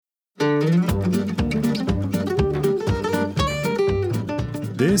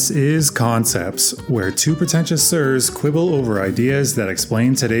This is Concepts, where two pretentious sirs quibble over ideas that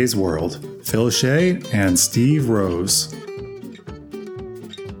explain today's world. Phil Shea and Steve Rose.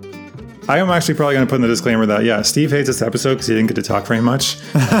 I am actually probably going to put in the disclaimer that, Steve hates this episode because he didn't get to talk very much.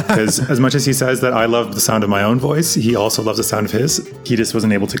 Because as much as he says that I love the sound of my own voice, he also loves the sound of his. He just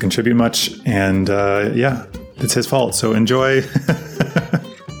wasn't able to contribute much. And it's his fault. So enjoy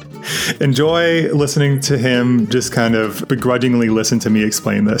listening to him just kind of begrudgingly listen to me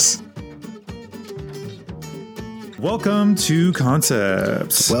explain this. Welcome to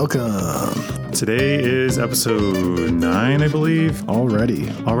Concepts. Welcome. Today is episode 9, I believe. Already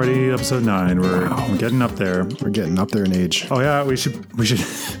episode 9. We're getting up there. We're getting up there in age. Oh yeah, we should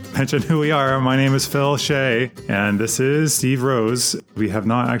mention who we are. My name is Phil Shea, and this is Steve Rose. We have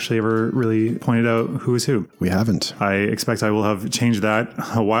not actually ever really pointed out who is who. We haven't. I expect I will have changed that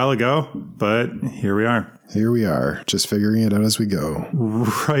a while ago, but here we are. Here we are, just figuring it out as we go.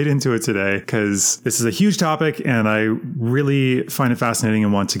 Right into it today, because this is a huge topic and I really find it fascinating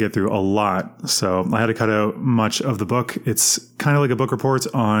and want to get through a lot. So I had to cut out much of the book. It's kind of like a book report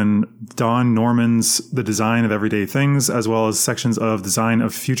on Don Norman's The Design of Everyday Things, as well as sections of Design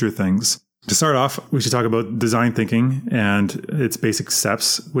of Future Things. To start off, we should talk about design thinking and its basic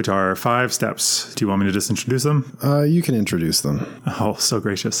steps, which are 5 steps. Do you want me to just introduce them? You can introduce them. Oh, so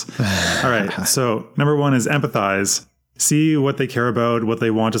gracious. All right. So number 1 is empathize. See what they care about, what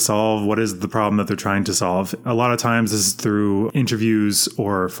they want to solve, what is the problem that they're trying to solve. A lot of times this is through interviews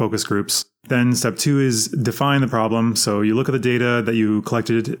or focus groups. Then step 2 is define the problem. So you look at the data that you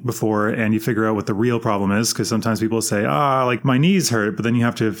collected before and you figure out what the real problem is. Because sometimes people say, like my knees hurt, but then you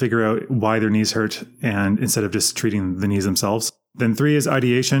have to figure out why their knees hurt, and instead of just treating the knees themselves. Then 3 is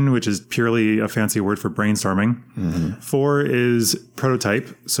ideation, which is purely a fancy word for brainstorming. Mm-hmm. 4 is prototype.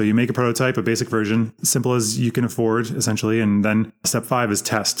 So you make a prototype, a basic version, simple as you can afford, essentially. And then step 5 is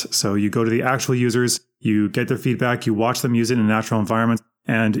test. So you go to the actual users, you get their feedback, you watch them use it in a natural environment,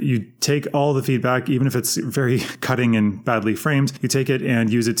 and you take all the feedback, even if it's very cutting and badly framed, you take it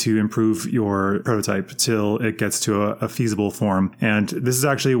and use it to improve your prototype till it gets to a feasible form. And this is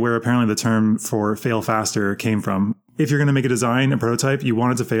actually where apparently the term for fail faster came from. If you're going to make a design, a prototype, you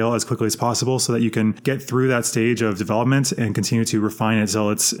want it to fail as quickly as possible so that you can get through that stage of development and continue to refine it until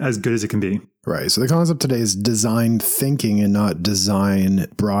it's as good as it can be. Right. So the concept today is design thinking and not design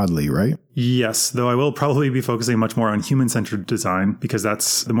broadly, right? Yes, though I will probably be focusing much more on human-centered design because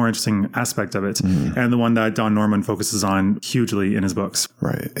that's the more interesting aspect of it and the one that Don Norman focuses on hugely in his books.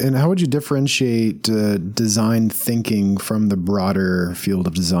 Right. And how would you differentiate design thinking from the broader field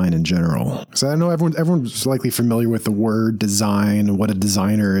of design in general? So I know everyone's likely familiar with the word design, what a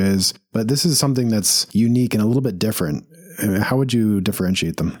designer is, but this is something that's unique and a little bit different. How would you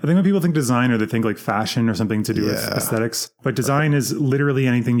differentiate them? I think when people think design, or they think like fashion or something to do with aesthetics. But design is literally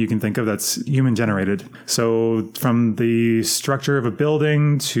anything you can think of that's human generated. So from the structure of a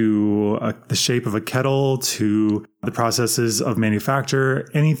building to the shape of a kettle to the processes of manufacture,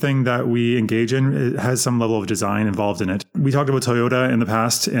 anything that we engage in, it has some level of design involved in it. We talked about Toyota in the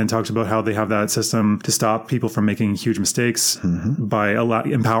past and talked about how they have that system to stop people from making huge mistakes by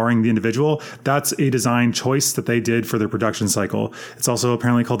empowering the individual. That's a design choice that they did for their production cycle. It's also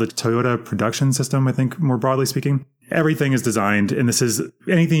apparently called the Toyota production system, I think, more broadly speaking. Everything is designed, and this is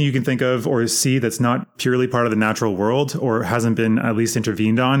anything you can think of or see that's not purely part of the natural world or hasn't been at least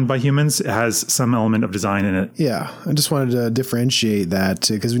intervened on by humans. It has some element of design in it. Yeah, I just wanted to differentiate that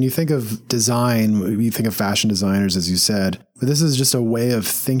because when you think of design, you think of fashion designers, as you said, but this is just a way of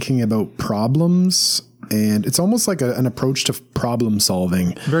thinking about problems. And it's almost like an approach to problem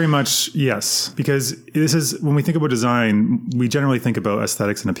solving. Very much, yes. Because this is, when we think about design, we generally think about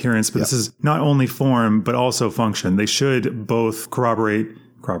aesthetics and appearance, but this is not only form, but also function. They should both collaborate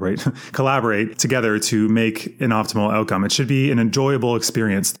together to make an optimal outcome. It should be an enjoyable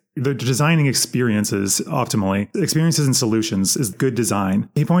experience. The designing experiences optimally, experiences and solutions is good design.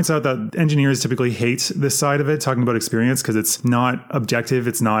 He points out that engineers typically hate this side of it, talking about experience, because it's not objective,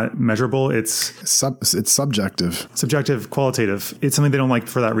 it's not measurable, it's subjective. Subjective, qualitative. It's something they don't like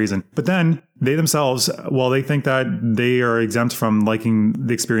for that reason. But then they themselves, while they think that they are exempt from liking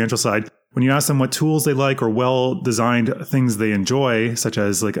the experiential side, when you ask them what tools they like or well-designed things they enjoy, such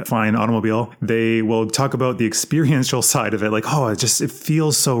as like a fine automobile, they will talk about the experiential side of it. Like, it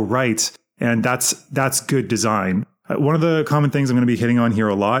feels so right. And that's good design. One of the common things I'm going to be hitting on here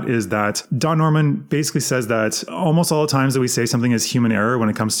a lot is that Don Norman basically says that almost all the times that we say something is human error when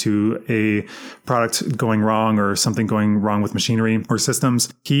it comes to a product going wrong or something going wrong with machinery or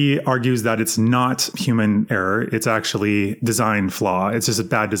systems, he argues that it's not human error. It's actually design flaw. It's just a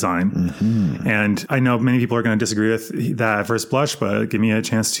bad design. Mm-hmm. And I know many people are going to disagree with that at first blush, but give me a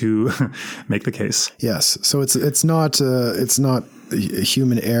chance to make the case. Yes. So it's not a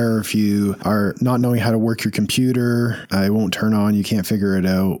human error if you are not knowing how to work your computer. It won't turn on. You can't figure it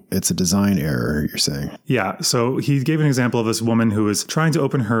out. It's a design error, you're saying. Yeah. So he gave an example of this woman who was trying to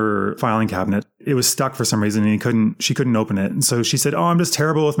open her filing cabinet. It was stuck for some reason and she couldn't open it. And so she said, "Oh, I'm just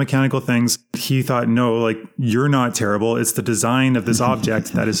terrible with mechanical things." He thought, "No, like you're not terrible. It's the design of this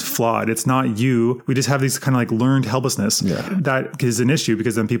object that is flawed. It's not you. We just have these kind of like learned helplessness." Yeah. That is an issue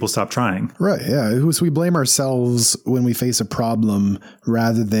because then people stop trying. Right. Yeah. So we blame ourselves when we face a problem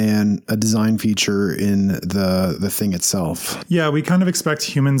rather than a design feature in the thing itself. Yeah. We kind of expect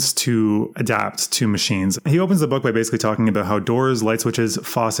humans to adapt to machines. He opens the book by basically talking about how doors, light switches,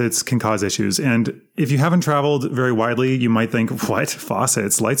 faucets can cause issues. And if you haven't traveled very widely, you might think, what?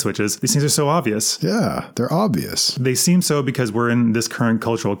 Faucets, light switches? These things are so obvious. Yeah, they're obvious. They seem so because we're in this current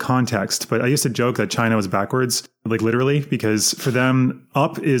cultural context. But I used to joke that China was backwards, like literally, because for them,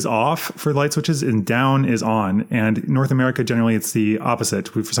 up is off for light switches and down is on. And North America, generally, it's the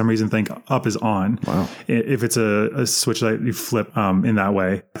opposite. We, for some reason, think up is on. Wow. If it's a switch that you flip in that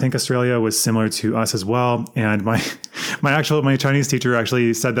way. I think Australia was similar to us as well. And my Chinese teacher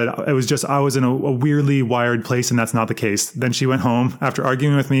actually said that I was in a weirdly wired place, and that's not the case. Then she went home after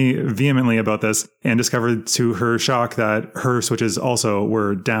arguing with me vehemently about this and discovered to her shock that her switches also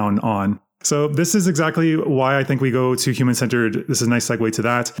were down on. So this is exactly why I think we go to human-centered. This is a nice segue to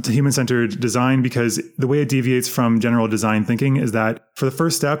that, to human-centered design, because the way it deviates from general design thinking is that for the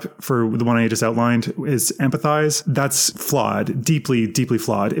first step, for the one I just outlined, is empathize. That's flawed, deeply, deeply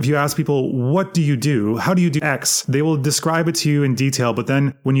flawed. If you ask people, what do you do? How do you do X? They will describe it to you in detail, but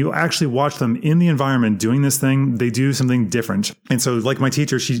then when you actually watch them in the environment doing this thing, they do something different. And so like my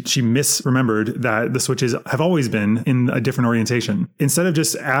teacher, she misremembered that the switches have always been in a different orientation. Instead of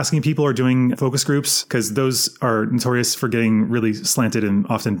just asking people or doing focus groups, because those are notorious for getting really slanted and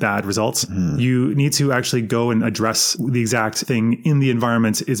often bad results. You need to actually go and address the exact thing in the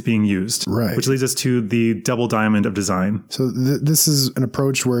environment is being used. Right. Which leads us to the double diamond of design. So this is an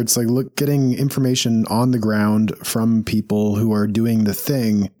approach where it's like getting information on the ground from people who are doing the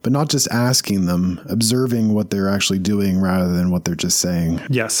thing, but not just asking them, observing what they're actually doing rather than what they're just saying.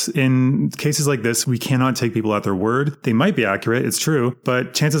 Yes. In cases like this, we cannot take people at their word. They might be accurate. It's true.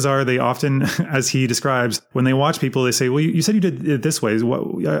 But chances are they often, as he describes, when they watch people, they say, "Well, you said you did it this way.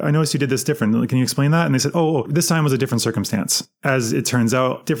 I noticed you did this different. Can you explain that?" And they said, "Oh, this time was a different circumstance." As it turns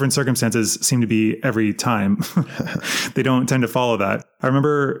out, different circumstances seem to be every time. They don't tend to follow that. I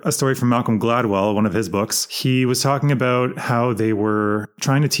remember a story from Malcolm Gladwell, one of his books. He was talking about how they were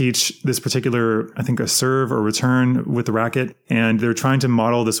trying to teach this particular, I think, a serve or return with the racket. And they're trying to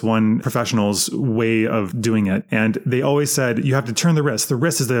model this one professional's way of doing it. And they always said, you have to turn the wrist. The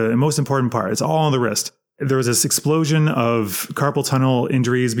wrist is the most important part. It's all on the wrist. There was this explosion of carpal tunnel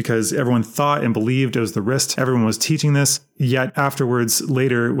injuries because everyone thought and believed it was the wrist. Everyone was teaching this. Yet afterwards,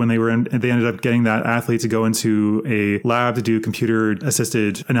 later, when they ended up getting that athlete to go into a lab to do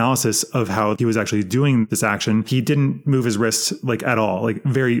computer-assisted analysis of how he was actually doing this action, he didn't move his wrist like at all, like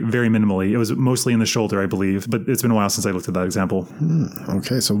very, very minimally. It was mostly in the shoulder, I believe. But it's been a while since I looked at that example.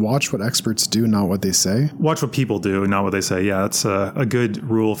 Okay, so watch what experts do, not what they say. Watch what people do, not what they say. Yeah, that's a good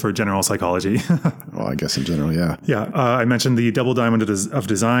rule for general psychology. Well, I guess in general, yeah. Yeah, I mentioned the double diamond of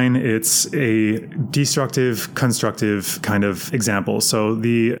design. It's a destructive, constructive kind of example. So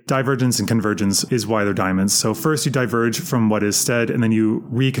the divergence and convergence is why they're diamonds. So first you diverge from what is said, and then you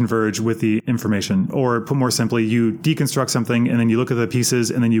reconverge with the information. Or put more simply, you deconstruct something, and then you look at the pieces,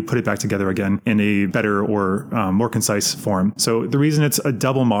 and then you put it back together again in a better or more concise form. So the reason it's a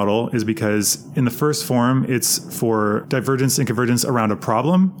double model is because in the first form, it's for divergence and convergence around a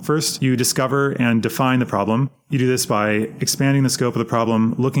problem. First, you discover and define the problem. You do this by expanding the scope of the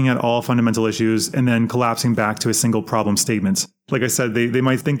problem, looking at all fundamental issues, and then collapsing back to a single problem statement. Like I said, they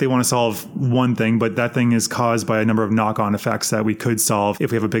might think they want to solve one thing, but that thing is caused by a number of knock-on effects that we could solve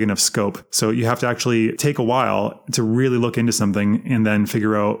if we have a big enough scope. So you have to actually take a while to really look into something and then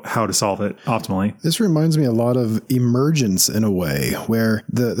figure out how to solve it optimally. This reminds me a lot of emergence in a way, where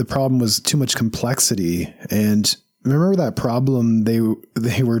the problem was too much complexity. And remember that problem they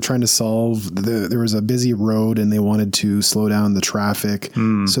were trying to solve? There was a busy road and they wanted to slow down the traffic.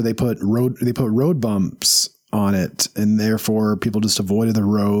 So they put road bumps on it, and therefore people just avoided the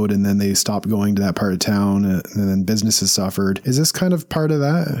road, and then they stopped going to that part of town, and then businesses suffered. Is this kind of part of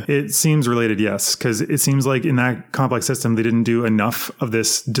that? It seems related, yes, because it seems like in that complex system, they didn't do enough of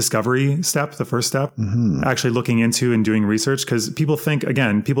this discovery step, the first step, actually looking into and doing research, because people think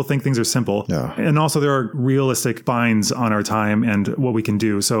things are simple. Yeah. And also there are realistic binds on our time and what we can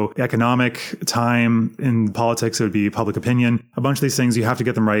do. So economic time, in politics, it would be public opinion. A bunch of these things, you have to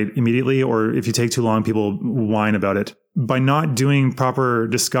get them right immediately, or if you take too long, people whine about it. By not doing proper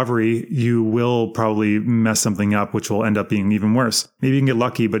discovery, you will probably mess something up, which will end up being even worse. Maybe you can get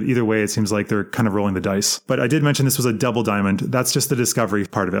lucky, but either way, it seems like they're kind of rolling the dice. But I did mention this was a double diamond. That's just the discovery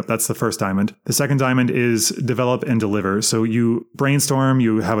part of it. That's the first diamond. The second diamond is develop and deliver. So you brainstorm,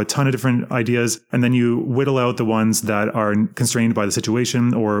 you have a ton of different ideas, and then you whittle out the ones that are constrained by the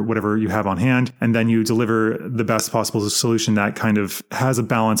situation or whatever you have on hand. And then you deliver the best possible solution that kind of has a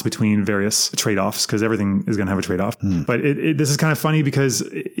balance between various trade-offs, because everything is going to have a trade-off. But this is kind of funny because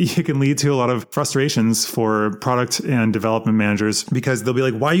it can lead to a lot of frustrations for product and development managers, because they'll be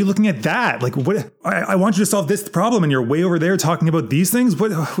like, why are you looking at that? Like, what? I want you to solve this problem and you're way over there talking about these things.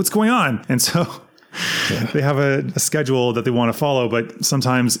 What's going on? And so they have a schedule that they want to follow, but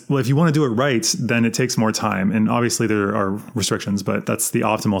sometimes, well, if you want to do it right, then it takes more time. And obviously there are restrictions, but that's the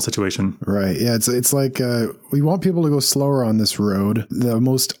optimal situation. Right. Yeah. It's like we want people to go slower on this road. The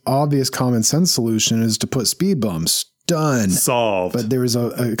most obvious common sense solution is to put speed bumps. Done. Solved. But there was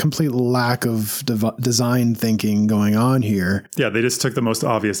a complete lack of design thinking going on here. Yeah, they just took the most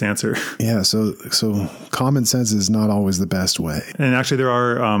obvious answer. Yeah, so common sense is not always the best way. And actually, there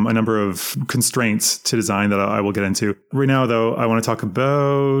are a number of constraints to design that I will get into. Right now, though, I want to talk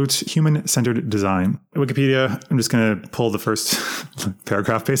about human-centered design. Wikipedia, I'm just going to pull the first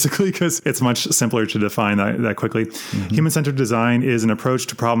paragraph, basically, because it's much simpler to define that quickly. Human-centered design is an approach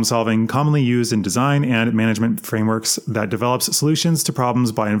to problem solving commonly used in design and management frameworks that develops solutions to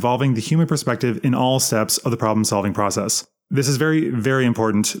problems by involving the human perspective in all steps of the problem-solving process. This is very, very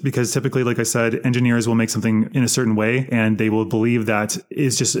important because typically, like I said, engineers will make something in a certain way and they will believe that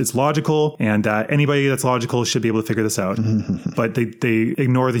it's logical and that anybody that's logical should be able to figure this out. But they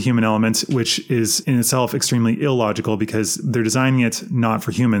ignore the human element, which is in itself extremely illogical because they're designing it not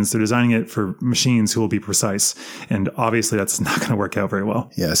for humans. They're designing it for machines who will be precise. And obviously that's not going to work out very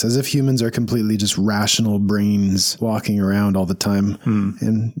well. Yes, as if humans are completely just rational brains walking around all the time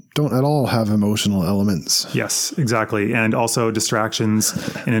and don't at all have emotional elements. Yes, exactly. And also distractions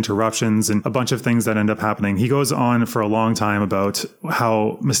and interruptions and a bunch of things that end up happening. He goes on for a long time about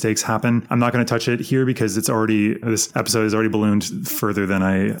how mistakes happen. I'm not going to touch it here because this episode has already ballooned further than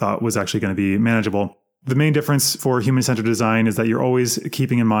I thought was actually going to be manageable. The main difference for human-centered design is that you're always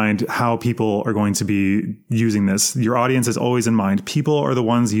keeping in mind how people are going to be using this. Your audience is always in mind. People are the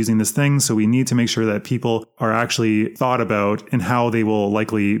ones using this thing, so we need to make sure that people are actually thought about and how they will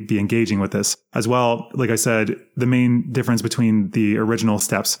likely be engaging with this. As well, like I said, the main difference between the original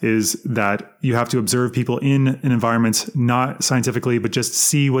steps is that you have to observe people in an environment, not scientifically, but just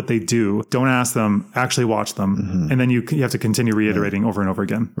see what they do. Don't ask them, actually watch them. And then you have to continue reiterating over and over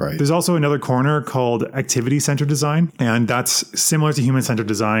again. Right. There's also another corner called activity-centered design, and that's similar to human-centered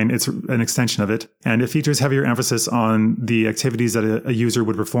design. It's an extension of it, and it features heavier emphasis on the activities that a user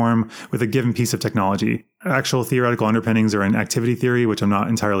would perform with a given piece of technology. Actual theoretical underpinnings are in activity theory, which I'm not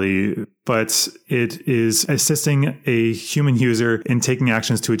entirely, but it is assisting a human user in taking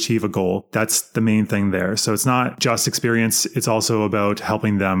actions to achieve a goal. That's the main thing there. So it's not just experience. It's also about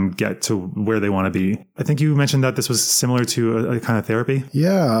helping them get to where they want to be. I think you mentioned that this was similar to a kind of therapy.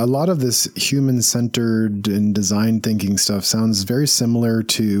 Yeah, a lot of this human-centered and design thinking stuff sounds very similar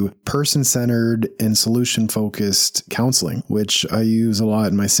to person-centered and solution-focused counseling, which I use a lot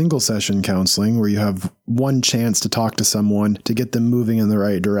in my single session counseling, where you have one chance to talk to someone to get them moving in the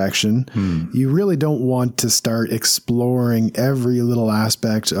right direction. You really don't want to start exploring every little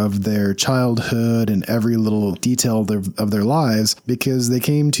aspect of their childhood and every little detail of their lives, because they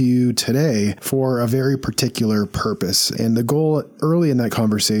came to you today for a very particular purpose. And the goal early in that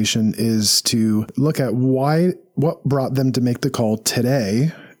conversation is to look at what brought them to make the call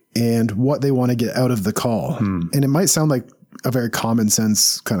today and what they want to get out of the call. And it might sound like a very common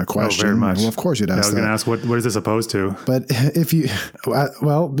sense kind of question. Oh, very much. Well, of course you'd ask that. I was going to ask, what is this opposed to? But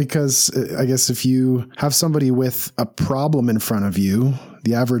because I guess if you have somebody with a problem in front of you,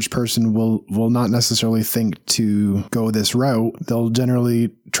 the average person will not necessarily think to go this route. They'll generally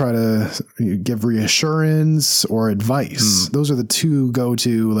try to give reassurance or advice. Those are the two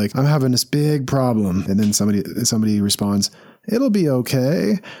go-to, like, I'm having this big problem. And then somebody responds, it'll be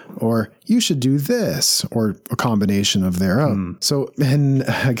okay, or you should do this, or a combination of thereof. So in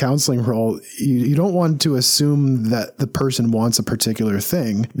a counseling role, you don't want to assume that the person wants a particular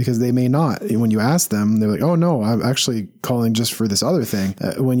thing, because they may not. When you ask them, they're like, oh no, I'm actually calling just for this other thing.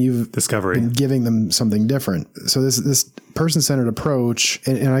 When you've been giving them something different. So this person-centered approach,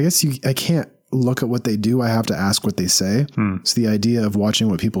 and I guess I can't look at what they do. I have to ask what they say. So the idea of watching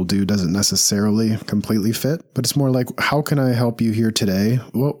what people do doesn't necessarily completely fit, but it's more like, how can I help you here today?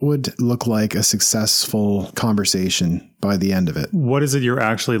 What would look like a successful conversation by the end of it? What is it you're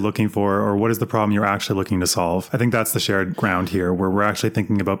actually looking for, or what is the problem you're actually looking to solve? I think that's the shared ground here, where we're actually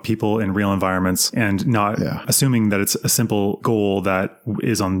thinking about people in real environments and not assuming that it's a simple goal that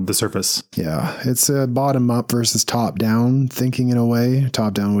is on the surface. Yeah, it's a bottom up versus top down thinking in a way.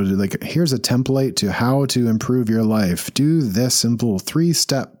 Top down would be like, here's a template to how to improve your life. Do this simple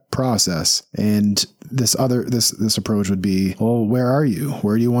 3-step process. And this approach would be, well, where are you?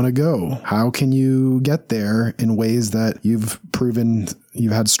 Where do you want to go? How can you get there in ways that you've proven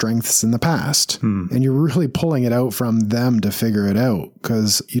you've had strengths in the past? And you're really pulling it out from them to figure it out,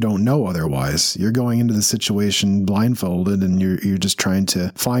 because you don't know otherwise. You're going into the situation blindfolded, and you're just trying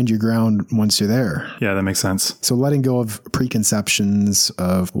to find your ground once you're there. Yeah, that makes sense. So letting go of preconceptions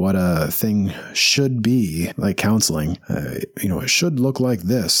of what a thing should be, like counseling, it should look like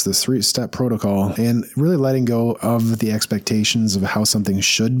this 3-step protocol, and really letting go of the expectations of how something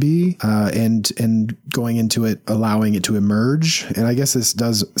should be, and going into it, allowing it to emerge. And I guess this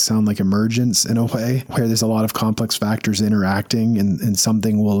does sound like emergence in a way, where there's a lot of complex factors interacting, and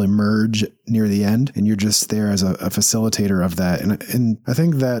something will emerge near the end, and you're just there as a facilitator of that. And I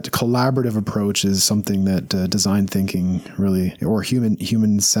think that collaborative approach is something that design thinking really, or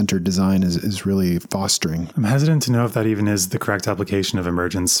human-centered design is really fostering. I'm hesitant to know if that even is the correct application of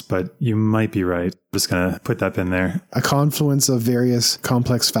emergence, but you might be right. I'm just going to put that pin there. A confluence of various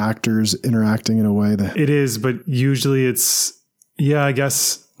complex factors interacting in a way that... It is, but usually I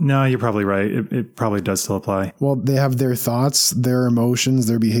guess... No, you're probably right. It probably does still apply. Well, they have their thoughts, their emotions,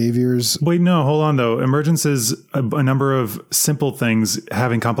 their behaviors. Wait, no, hold on though. Emergence is a number of simple things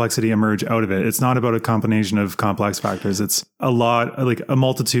having complexity emerge out of it. It's not about a combination of complex factors. It's a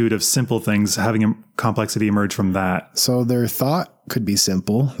multitude of simple things having complexity emerge from that. So their thought could be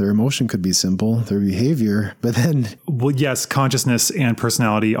simple, their emotion could be simple, their behavior, but then... Well, yes, consciousness and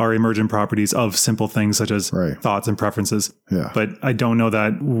personality are emergent properties of simple things such as thoughts and preferences. Yeah. But I don't know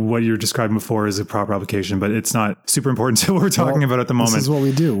that what you're describing before is a proper application, but it's not super important to what we're talking about at the moment. This is what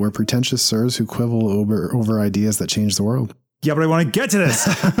we do. We're pretentious sirs who quibble over ideas that change the world. Yeah, but I want to get to this.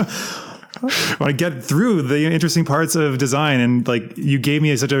 I want to get through the interesting parts of design, and you gave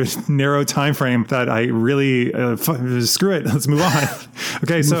me such a narrow time frame that I really screw it. Let's move on.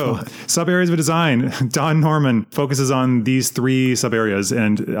 Okay, sub areas of design. Don Norman focuses on these 3 sub areas,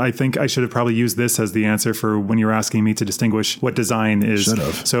 and I think I should have probably used this as the answer for when you were asking me to distinguish what design is. Should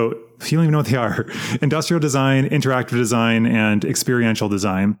have. So if you don't even know what they are: industrial design, interactive design, and experiential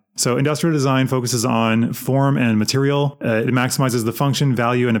design. So industrial design focuses on form and material. It maximizes the function,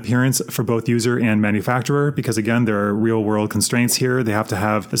 value, and appearance for both user and manufacturer, because again, there are real world constraints here. They have to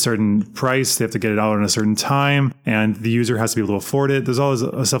have a certain price. They have to get it out in a certain time, and the user has to be able to afford it. There's all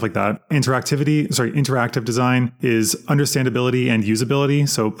this stuff like that. Interactive design is understandability and usability.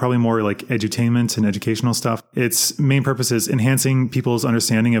 So probably more like edutainment and educational stuff. Its main purpose is enhancing people's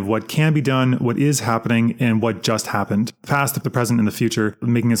understanding of what can be done, what is happening, and what just happened. Past, the present, and the future,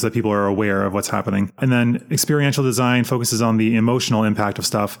 making it so that people are aware of what's happening. And then experiential design focuses on the emotional impact of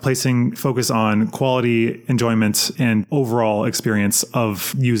stuff, placing focus on quality, enjoyment, and overall experience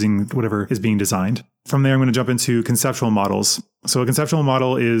of using whatever is being designed. From there, I'm going to jump into conceptual models. So a conceptual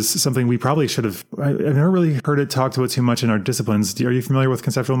model is something we probably should have... I've never really heard it talked about too much in our disciplines. Are you familiar with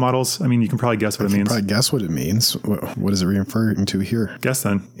conceptual models? I mean, you can probably guess what it means. Probably guess what it means. What is it referring to here? Guess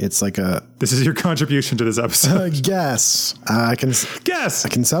then. It's like a... This is your contribution to this episode. Guess. Guess! A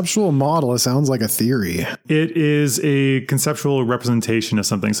conceptual model, it sounds like a theory. It is a conceptual representation of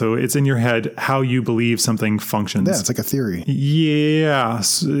something. So it's in your head how you believe something functions. Yeah, it's like a theory. Yeah.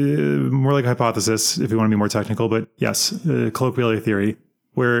 More like a hypothesis, if you want to be more technical. But yes, colloquially a theory,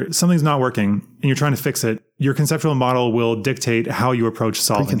 where something's not working and you're trying to fix it. Your conceptual model will dictate how you approach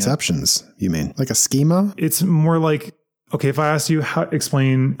solving Preconceptions, you mean? Like a schema? It's more like, okay, if I asked you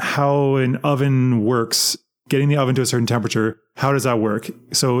explain how an oven works, getting the oven to a certain temperature, how does that work?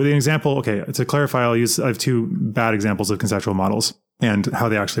 So the example, okay, to clarify, I have 2 bad examples of conceptual models and how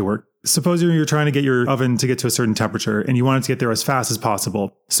they actually work. Suppose you're trying to get your oven to get to a certain temperature and you want it to get there as fast as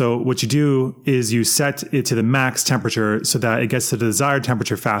possible. So what you do is you set it to the max temperature so that it gets to the desired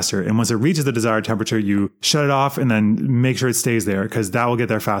temperature faster. And once it reaches the desired temperature, you shut it off and then make sure it stays there because that will get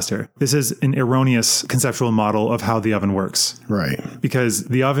there faster. This is an erroneous conceptual model of how the oven works. Right. Because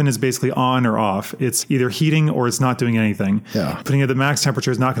the oven is basically on or off. It's either heating or it's not doing anything. Yeah. Putting it at the max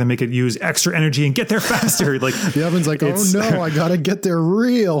temperature is not going to make it use extra energy and get there faster. Like the oven's like, oh no, I got to get there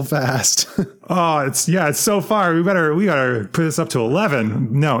real fast. Oh, it's so far. We gotta put this up to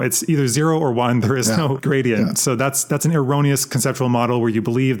 11. No, it's either 0 or 1. There is no gradient. Yeah. So that's an erroneous conceptual model where you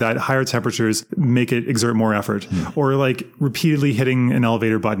believe that higher temperatures make it exert more effort. Or like repeatedly hitting an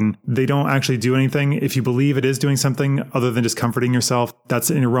elevator button. They don't actually do anything. If you believe it is doing something other than just comforting yourself, that's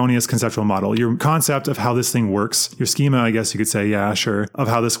an erroneous conceptual model. Your concept of how this thing works, your schema, I guess you could say, yeah, sure, of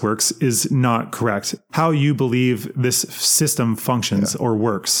how this works is not correct. How you believe this system functions or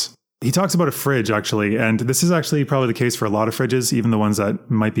works. He talks about a fridge, actually, and this is actually probably the case for a lot of fridges, even the ones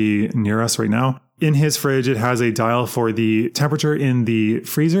that might be near us right now. In his fridge, it has a dial for the temperature in the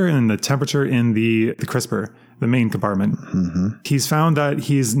freezer and the temperature in the crisper, the main compartment. He's found that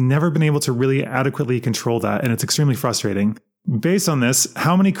he's never been able to really adequately control that, and it's extremely frustrating. Based on this,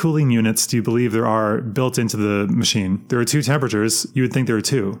 how many cooling units do you believe there are built into the machine? There are 2 temperatures. You would think there are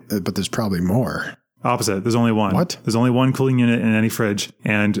 2. But there's probably more. Opposite. There's only one. What? There's only one cooling unit in any fridge.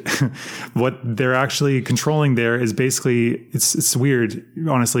 And what they're actually controlling there is basically, it's weird,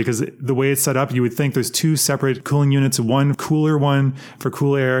 honestly, because the way it's set up, you would think there's 2 separate cooling units, one cooler one for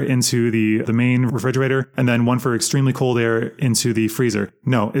cool air into the main refrigerator, and then one for extremely cold air into the freezer.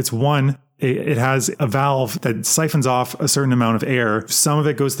 No, it's one. It has a valve that siphons off a certain amount of air. Some of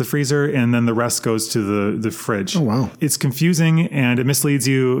it goes to the freezer and then the rest goes to the fridge. Oh, wow. It's confusing and it misleads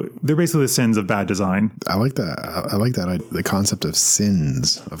you. They're basically the sins of bad design. I like that. I like that. The concept of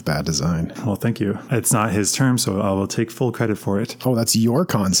sins of bad design. Well, thank you. It's not his term, so I will take full credit for it. Oh, that's your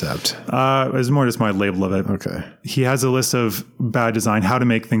concept. It's more just my label of it. Okay. He has a list of bad design, how to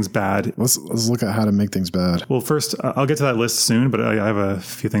make things bad. Let's look at how to make things bad. Well, first, I'll get to that list soon, but I have a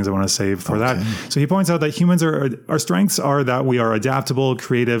few things I want to save for that. So he points out that humans our strengths are that we are adaptable,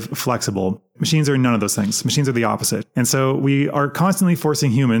 creative, flexible. Machines are none of those things. Machines are the opposite. And so we are constantly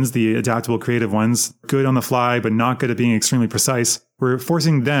forcing humans, the adaptable, creative ones, good on the fly, but not good at being extremely precise. We're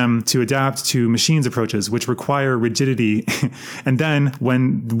forcing them to adapt to machines' approaches, which require rigidity. And then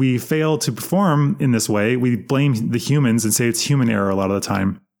when we fail to perform in this way, we blame the humans and say it's human error a lot of the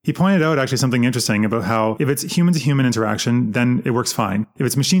time. He pointed out actually something interesting about how if it's human-to-human interaction, then it works fine. If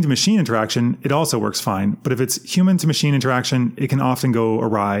it's machine-to-machine interaction, it also works fine. But if it's human-to-machine interaction, it can often go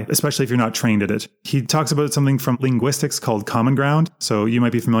awry, especially if you're not trained at it. He talks about something from linguistics called common ground. So you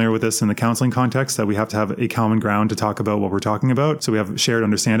might be familiar with this in the counseling context, that we have to have a common ground to talk about what we're talking about. So we have shared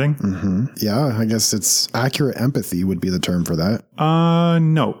understanding. Mm-hmm. Yeah, I guess it's accurate empathy would be the term for that.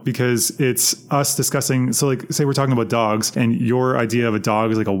 No, because it's us discussing. So like, say we're talking about dogs and your idea of a dog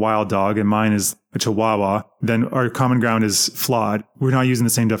is like a wild dog and mine is a chihuahua, then our common ground is flawed. We're not using the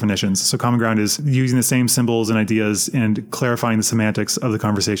same definitions. So common ground is using the same symbols and ideas and clarifying the semantics of the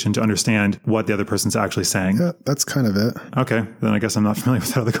conversation to understand what the other person's actually saying. Yeah, that's kind of it. Okay, then I guess I'm not familiar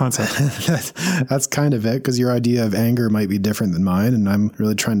with that other concept. That's kind of it, because your idea of anger might be different than mine, and I'm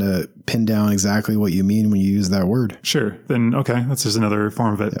really trying to pin down exactly what you mean when you use that word. Sure, then okay, that's just another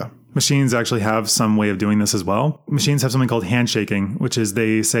form of it. Yeah. Machines actually have some way of doing this as well. Machines have something called handshaking, which is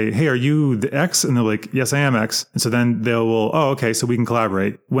they say, hey, are you the X? And they're like, yes, I am X. And so then okay, so we can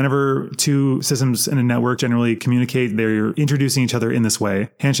collaborate. Whenever 2 systems in a network generally communicate, they're introducing each other in this way.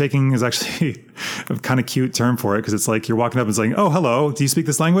 Handshaking is actually a kind of cute term for it, because it's like you're walking up and saying, oh, hello, do you speak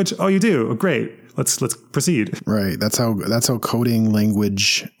this language? Oh, you do? Oh, great. Let's proceed. Right. That's how coding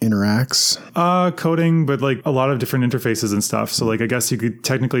language interacts. Coding, but like a lot of different interfaces and stuff. So like, I guess you could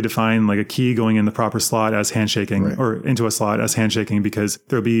technically define like a key going in the proper slot as handshaking, right, or into a slot as handshaking, because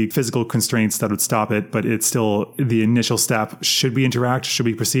there'll be physical constraints that would stop it, but it's still the initial step. Should we interact? Should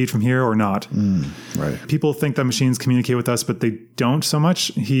we proceed from here or not? Right. People think that machines communicate with us, but they don't so much.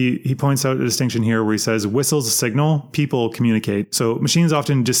 He points out a distinction here where he says whistles signal, people communicate. So machines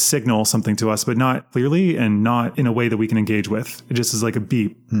often just signal something to us, but not clearly and not in a way that we can engage with. It just is like a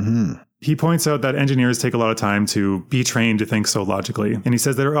beep. Mm-hmm. He points out that engineers take a lot of time to be trained to think so logically. And he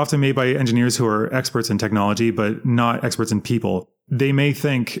says they're often made by engineers who are experts in technology, but not experts in people. they may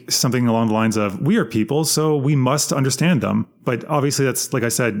think something along the lines of, we are people, so we must understand them. But obviously that's, like I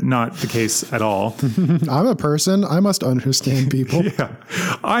said, not the case at all. I'm a person. I must understand people. Yeah,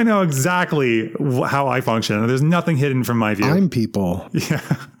 I know exactly how I function. There's nothing hidden from my view. I'm people. Yeah,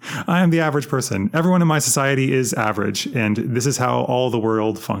 I am the average person. Everyone in my society is average, and this is how all the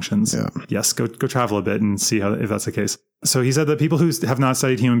world functions. Yeah. Yes, go travel a bit and see if that's the case. So he said that people who have not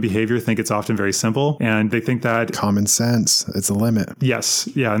studied human behavior think it's often very simple, and they think that common sense, it's a limit. Yes.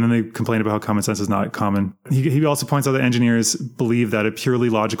 Yeah. And then they complain about how common sense is not common. He also points out that engineers believe that a purely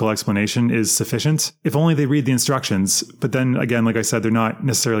logical explanation is sufficient if only they read the instructions. But then again, like I said, they're not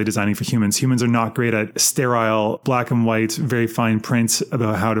necessarily designing for humans. Humans are not great at sterile, black and white, very fine print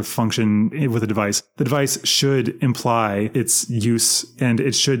about how to function with a device. The device should imply its use, and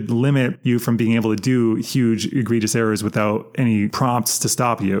it should limit you from being able to do huge, egregious errors without any prompts to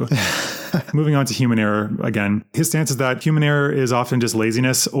stop you. Moving on to human error again. His stance is that human error is often just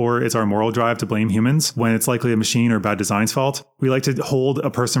laziness, or it's our moral drive to blame humans when it's likely a machine or bad design's fault. We like to hold a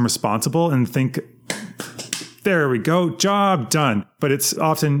person responsible and think, there we go, job done. But it's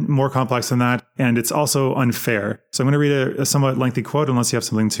often more complex than that, and it's also unfair. So I'm going to read a somewhat lengthy quote unless you have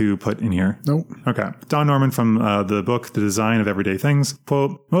something to put in here. Nope. Okay. Don Norman from the book, The Design of Everyday Things.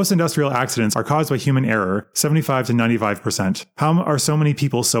 Quote, most industrial accidents are caused by human error, 75 to 95%. How are so many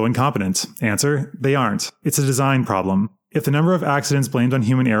people so incompetent? Answer, they aren't. It's a design problem. If the number of accidents blamed on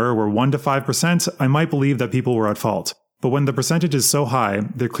human error were 1 to 5%, I might believe that people were at fault. But when the percentage is so high,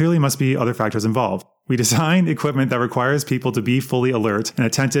 there clearly must be other factors involved. We design equipment that requires people to be fully alert and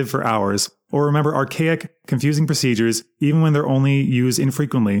attentive for hours, or remember archaic, confusing procedures even when they're only used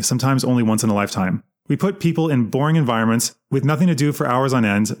infrequently, sometimes only once in a lifetime. We put people in boring environments with nothing to do for hours on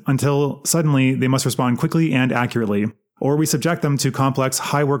end until suddenly they must respond quickly and accurately. Or we subject them to complex,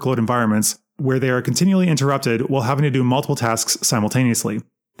 high workload environments where they are continually interrupted while having to do multiple tasks simultaneously.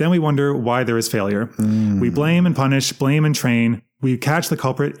 Then we wonder why there is failure. We blame and punish, blame and train. We catch the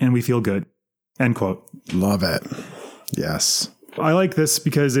culprit and we feel good. End quote. Love it. Yes. I like this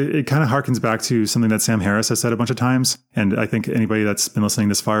because it kind of harkens back to something that Sam Harris has said a bunch of times. And I think anybody that's been listening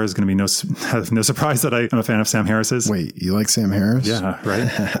this far is going to be have no surprise that I am a fan of Sam Harris's. Wait, you like Sam Harris? Yeah,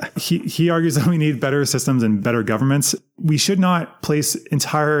 right. He argues that we need better systems and better governments. We should not place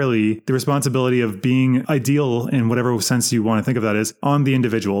entirely the responsibility of being ideal in whatever sense you want to think of that is on the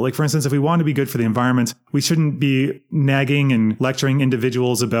individual. Like, for instance, if we want to be good for the environment, we shouldn't be nagging and lecturing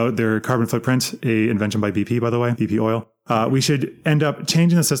individuals about their carbon footprint, a invention by BP, by the way, BP oil. We should end up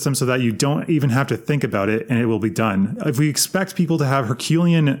changing the system so that you don't even have to think about it and it will be done. If we expect people to have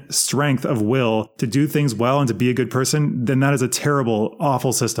Herculean strength of will to do things well and to be a good person, then that is a terrible,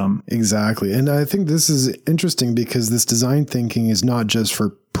 awful system. Exactly. And I think this is interesting because this design thinking is not just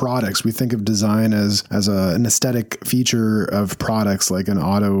for products. We think of design as an aesthetic feature of products like an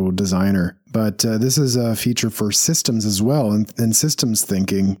auto designer. But this is a feature for systems as well, and systems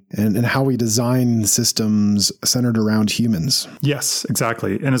thinking and how we design systems centered around humans. Yes,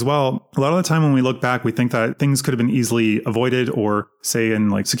 exactly. And as well, a lot of the time when we look back, we think that things could have been easily avoided, or say in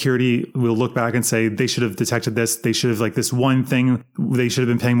like security, we'll look back and say they should have detected this. They should have, like, this one thing they should have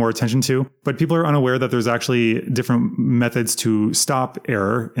been paying more attention to. But people are unaware that there's actually different methods to stop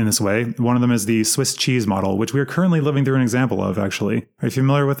error in this way. One of them is the Swiss cheese model, which we are currently living through an example of, actually. Are you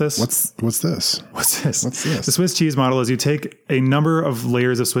familiar with this? What's this? What's this? What's this? The Swiss cheese model is you take a number of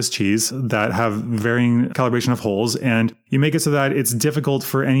layers of Swiss cheese that have varying calibration of holes, and you make it so that it's difficult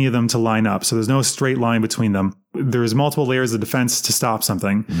for any of them to line up. So there's no straight line between them. There's multiple layers of defense to stop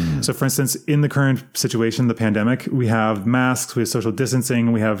something. So for instance, in the current situation, the pandemic, we have masks, we have social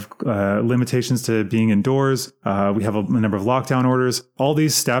distancing, we have limitations to being indoors, we have a number of lockdown orders. All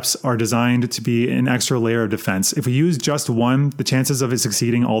these steps are designed to be an extra layer of defense. If we use just one, the chances of it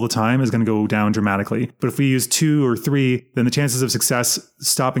succeeding all the time is going to go down dramatically. But if we use 2 or 3, then the chances of success,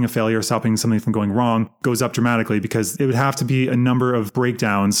 stopping a failure, stopping something from going wrong, goes up dramatically, because it would have to be a number of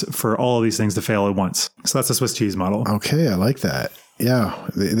breakdowns for all of these things to fail at once. So that's the Swiss cheese model. Okay, I like that. Yeah,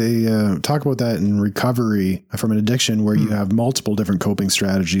 they talk about that in recovery from an addiction, where you have multiple different coping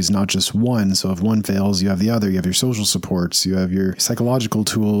strategies, not just one. So if one fails, you have the other. You have your social supports, you have your psychological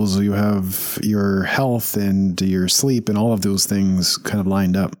tools, you have your health and your sleep, and all of those things kind of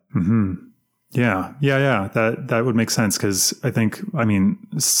lined up. Mm-hmm. Yeah. That would make sense, because I mean,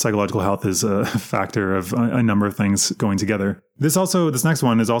 psychological health is a factor of a number of things going together. This next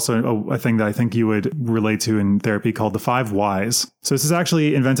one is also a thing that I think you would relate to in therapy called the 5 whys. So this is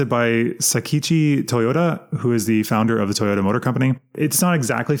actually invented by Sakichi Toyoda, who is the founder of the Toyota Motor Company. It's not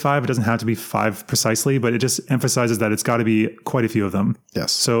exactly 5. It doesn't have to be 5 precisely, but it just emphasizes that it's got to be quite a few of them.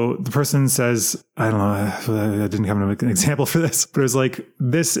 Yes. So the person says, I don't know, I didn't have an example for this, but it was like,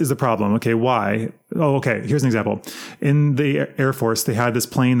 this is the problem. Okay, why? Oh, okay. Here's an example. In the Air Force, they had this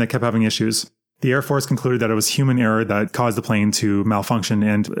plane that kept having issues. The Air Force concluded that it was human error that caused the plane to malfunction,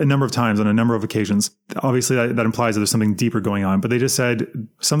 and a number of times on a number of occasions. Obviously, that implies that there's something deeper going on, but they just said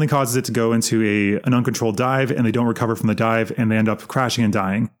something causes it to go into an uncontrolled dive, and they don't recover from the dive, and they end up crashing and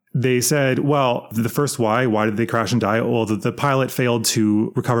dying. They said, well, the first why did they crash and die? Well, the pilot failed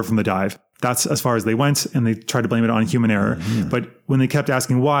to recover from the dive. That's as far as they went, and they tried to blame it on human error. Mm-hmm. But when they kept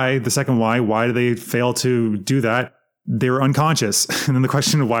asking why, the second why did they fail to do that? They were unconscious. And then the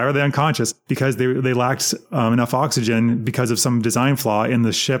question, why are they unconscious? Because they lacked enough oxygen because of some design flaw in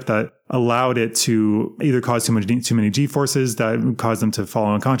the ship that allowed it to either cause too many G-forces that caused them to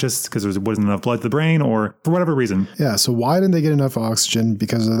fall unconscious because there wasn't enough blood to the brain, or for whatever reason. Yeah. So why didn't they get enough oxygen?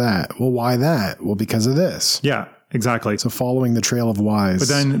 Because of that. Well, why that? Well, because of this. Yeah. Exactly. So following the trail of whys. But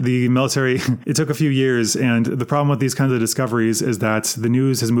then the military, it took a few years. And the problem with these kinds of discoveries is that the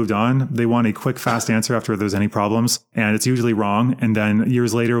news has moved on. They want a quick, fast answer after there's any problems. And it's usually wrong. And then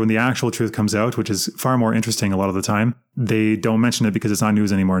years later, when the actual truth comes out, which is far more interesting a lot of the time, they don't mention it because it's not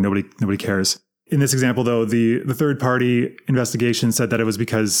news anymore. Nobody cares. In this example, though, the third party investigation said that it was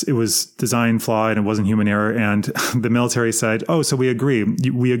because it was design flawed and it wasn't human error. And the military said, oh, so we agree.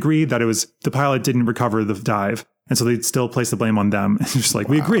 We agreed that it was the pilot didn't recover the dive. And so they still place the blame on them. It's just like,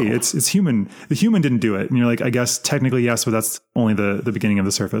 we agree. It's human. The human didn't do it. And you're like, I guess technically, yes, but that's only the beginning of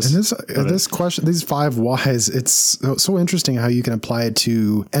the surface. And this question, these 5 whys, it's so interesting how you can apply it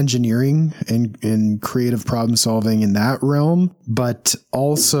to engineering and creative problem solving in that realm, but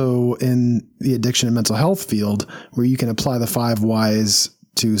also in the addiction and mental health field, where you can apply the 5 whys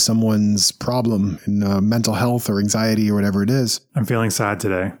to someone's problem in mental health or anxiety or whatever it is. I'm feeling sad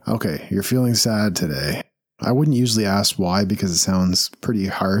today. Okay. You're feeling sad today. I wouldn't usually ask why because it sounds pretty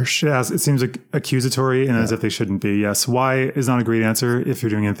harsh. Yeah, it seems like accusatory and as if they shouldn't be. Yes, why is not a great answer if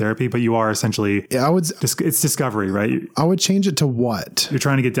you're doing it in therapy, but you are essentially, it's discovery, right? I would change it to what? You're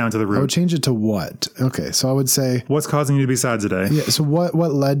trying to get down to the root. I would change it to what? Okay, so I would say, what's causing you to be sad today? Yeah, so what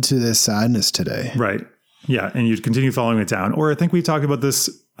led to this sadness today? Right. Yeah, and you'd continue following it down. Or I think we talked about this,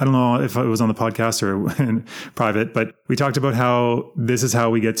 I don't know if it was on the podcast or in private, but we talked about how this is how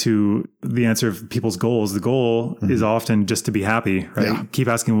we get to the answer of people's goals. The goal is often just to be happy, right? Yeah. Keep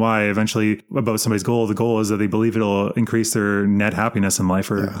asking why. Eventually, about somebody's goal, the goal is that they believe it'll increase their net happiness in life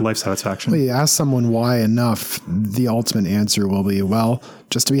or life satisfaction. Well, you ask someone why enough, the ultimate answer will be, well,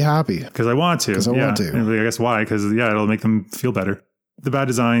 just to be happy. Because I want to. Because I want to. And I guess why? Because, it'll make them feel better. The bad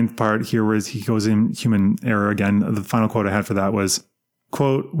design part here, where he goes in human error again, the final quote I had for that was,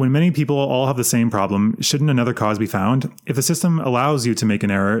 quote, when many people all have the same problem, shouldn't another cause be found? If the system allows you to make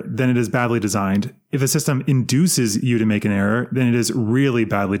an error, then it is badly designed. If a system induces you to make an error, then it is really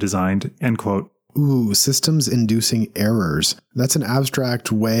badly designed, end quote. Ooh, systems inducing errors. That's an abstract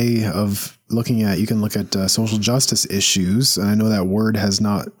way of looking at, you can look at social justice issues. And I know that word has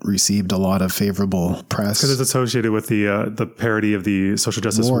not received a lot of favorable press. Because it's associated with the parody of the social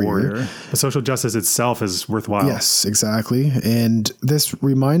justice warrior. The social justice itself is worthwhile. Yes, exactly. And this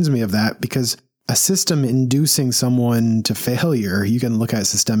reminds me of that because a system inducing someone to failure, you can look at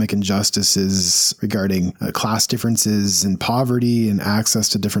systemic injustices regarding class differences and poverty and access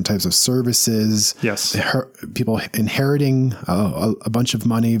to different types of services. Yes. People inheriting a bunch of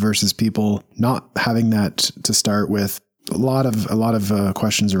money versus people not having that to start with. A lot of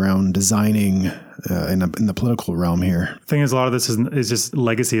questions around designing in the political realm here. The thing is, a lot of this is just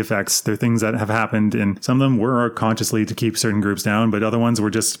legacy effects. They're things that have happened, and some of them were consciously to keep certain groups down, but other ones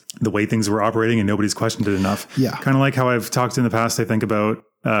were just the way things were operating and nobody's questioned it enough. Yeah. Kind of like how I've talked in the past, I think about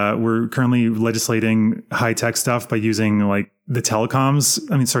we're currently legislating high-tech stuff by using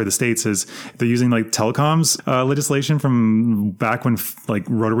the states is they're using telecoms legislation from back when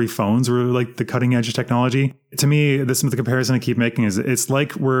rotary phones were the cutting edge of technology. To me, the comparison I keep making is it's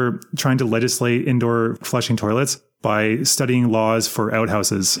like we're trying to legislate indoor flushing toilets by studying laws for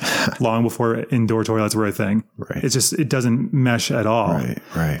outhouses long before indoor toilets were a thing. Right. It's just, it doesn't mesh at all.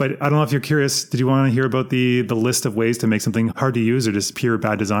 Right. But I don't know if you're curious. Did you want to hear about the list of ways to make something hard to use or just pure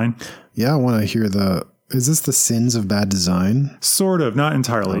bad design? Yeah, I want to hear Is this the sins of bad design? Sort of, not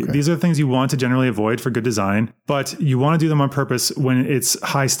entirely. Okay. These are things you want to generally avoid for good design, but you want to do them on purpose when it's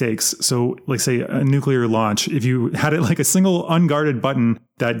high stakes. So like say a nuclear launch, if you had it like a single unguarded button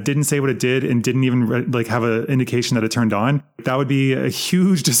that didn't say what it did and didn't even like have an indication that it turned on, that would be a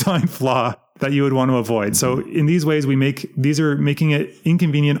huge design flaw that you would want to avoid. So in these ways, these are making it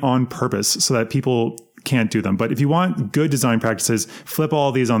inconvenient on purpose so that people can't do them. But if you want good design practices, flip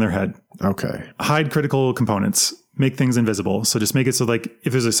all these on their head. Okay. Hide critical components. Make things invisible. So just make it so like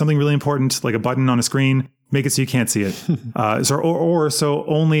if there's something really important, like a button on a screen, make it so you can't see it. So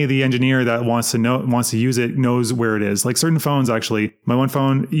only the engineer that wants to use it knows where it is. Like certain phones, actually, my one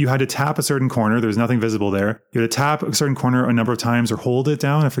phone, you had to tap a certain corner. There's nothing visible there. You had to tap a certain corner a number of times or hold it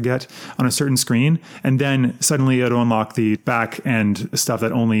down, I forget, on a certain screen. And then suddenly it'll unlock the back end stuff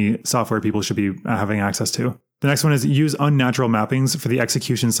that only software people should be having access to. The next one is use unnatural mappings for the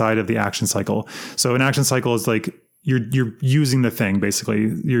execution side of the action cycle. So an action cycle is like you're using the thing,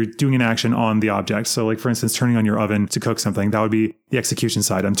 basically. You're doing an action on the object. So like, for instance, turning on your oven to cook something, that would be the execution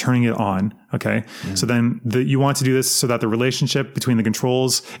side. I'm turning it on. Okay. Mm-hmm. So then you want to do this so that the relationship between the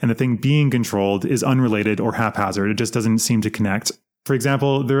controls and the thing being controlled is unrelated or haphazard. It just doesn't seem to connect. For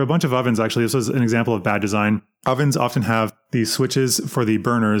example, there are a bunch of ovens, actually. This was an example of bad design. Ovens often have these switches for the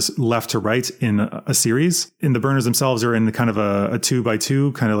burners left to right in a series. And the burners themselves are in the kind of a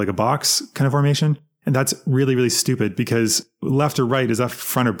 2x2, kind of like a box kind of formation. And that's really, really stupid because left or right, is that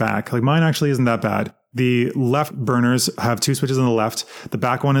front or back? Like mine actually isn't that bad. The left burners have two switches on the left. The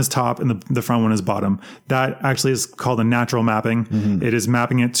back one is top and the front one is bottom. That actually is called a natural mapping. Mm-hmm. It is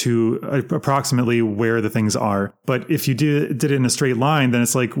mapping it to approximately where the things are. But if you did it in a straight line, then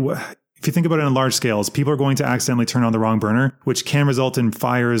it's like, if you think about it on large scales, people are going to accidentally turn on the wrong burner, which can result in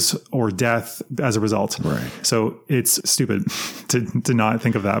fires or death as a result. Right. So it's stupid to not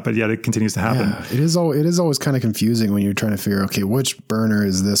think of that, but yet it continues to happen. Yeah, it is always kind of confusing when you're trying to figure, okay, which burner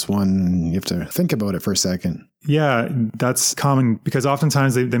is this one? You have to think about it for a second. Yeah, that's common because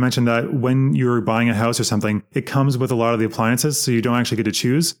oftentimes they mention that when you're buying a house or something, it comes with a lot of the appliances, so you don't actually get to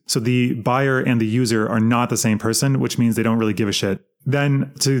choose. So the buyer and the user are not the same person, which means they don't really give a shit.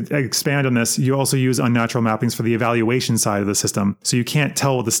 Then to expand on this, you also use unnatural mappings for the evaluation side of the system. So you can't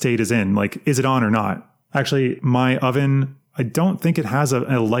tell what the state is in, like, is it on or not? Actually, my oven, I don't think it has a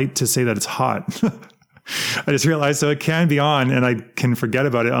light to say that it's hot. I just realized, so it can be on and I can forget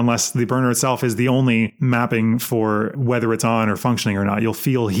about it unless the burner itself is the only mapping for whether it's on or functioning or not. You'll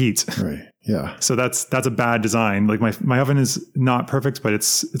feel heat. Right. Yeah. So that's a bad design. Like my oven is not perfect, but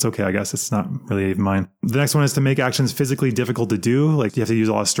it's okay, I guess. It's not really even mine. The next one is to make actions physically difficult to do. Like you have to use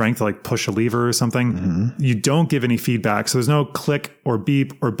a lot of strength to like push a lever or something. Mm-hmm. You don't give any feedback. So there's no click or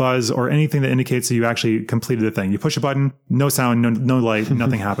beep or buzz or anything that indicates that you actually completed the thing. You push a button, no sound, no light,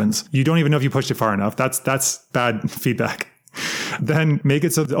 nothing happens. You don't even know if you pushed it far enough. That's bad feedback. Then make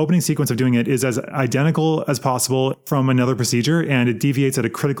it so the opening sequence of doing it is as identical as possible from another procedure, and it deviates at a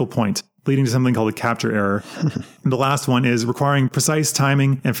critical point, leading to something called a capture error. The last one is requiring precise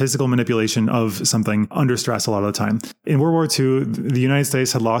timing and physical manipulation of something under stress a lot of the time. In World War II, the United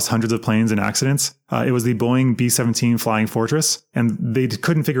States had lost hundreds of planes in accidents. It was the Boeing B-17 Flying Fortress, and they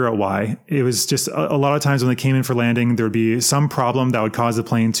couldn't figure out why. It was just a lot of times when they came in for landing, there would be some problem that would cause the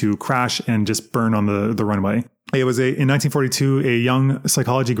plane to crash and just burn on the runway. It was in 1942, a young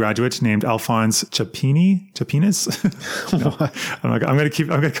psychology graduate named Alphonse Chapinis. No, I'm going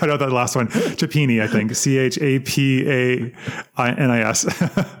to cut out that last one. Chapini, I think. Chapinis.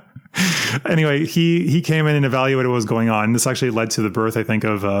 Anyway, he came in and evaluated what was going on. This actually led to the birth, I think,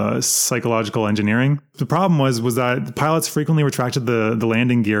 of psychological engineering. The problem was that pilots frequently retracted the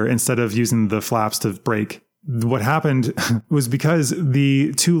landing gear instead of using the flaps to brake. What happened was because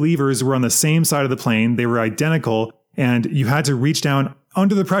the two levers were on the same side of the plane, they were identical, and you had to reach down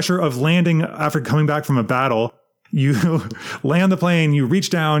under the pressure of landing after coming back from a battle. You land the plane, you reach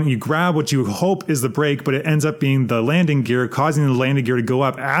down, you grab what you hope is the brake, but it ends up being the landing gear, causing the landing gear to go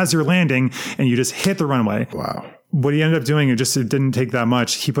up as you're landing, and you just hit the runway. Wow. What he ended up doing, it didn't take that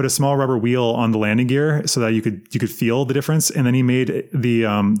much. He put a small rubber wheel on the landing gear so that you could feel the difference. And then he made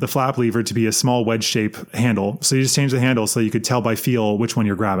the flap lever to be a small wedge shape handle. So you just changed the handle so you could tell by feel which one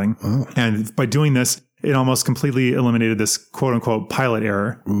you're grabbing. Oh. And by doing this, it almost completely eliminated this quote unquote pilot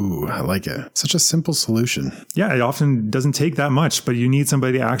error. Ooh, I like it. Such a simple solution. Yeah, it often doesn't take that much, but you need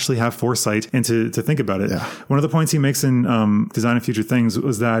somebody to actually have foresight and to think about it. Yeah. One of the points he makes in Design of Future Things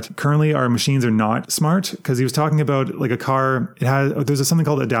was that currently our machines are not smart, because he was talking about like a car. There's something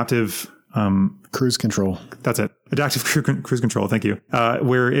called adaptive cruise control. That's it. Adaptive cruise control. Thank you.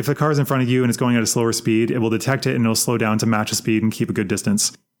 Where if a car is in front of you and it's going at a slower speed, it will detect it and it'll slow down to match the speed and keep a good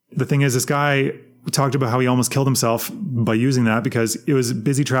distance. The thing is, this guy talked about how he almost killed himself by using that because it was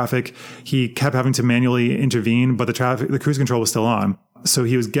busy traffic. He kept having to manually intervene, but the cruise control was still on. So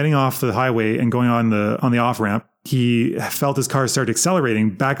he was getting off the highway and going on the off ramp. He felt his car start accelerating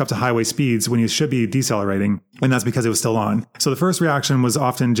back up to highway speeds when he should be decelerating. And that's because it was still on. So the first reaction was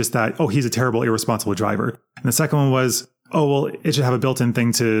often just that, oh, he's a terrible, irresponsible driver. And the second one was, oh, well, it should have a built-in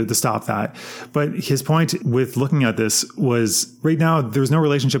thing to stop that. But his point with looking at this was right now, there's no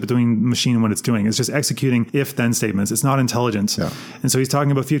relationship between the machine and what it's doing. It's just executing if-then statements. It's not intelligent. Yeah. And so he's talking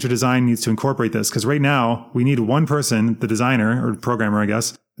about future design needs to incorporate this because right now we need one person, the designer or programmer, I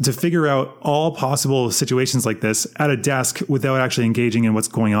guess, to figure out all possible situations like this at a desk without actually engaging in what's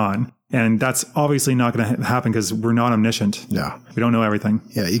going on. And that's obviously not going to happen because we're not omniscient. Yeah. We don't know everything.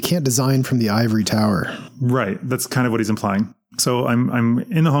 Yeah. You can't design from the ivory tower. Right. That's kind of what he's implying. So I'm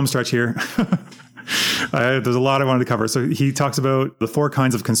in the home stretch here. There's a lot I wanted to cover. So he talks about the 4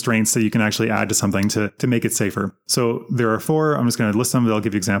 kinds of constraints that you can actually add to something to make it safer. So there are 4. I'm just going to list them, but I'll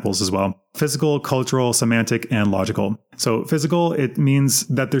give you examples as well. Physical, cultural, semantic, and logical. So physical, it means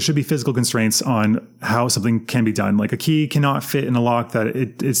that there should be physical constraints on how something can be done. Like a key cannot fit in a lock that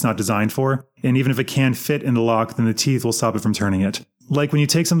it's not designed for. And even if it can fit in the lock, then the teeth will stop it from turning it. Like when you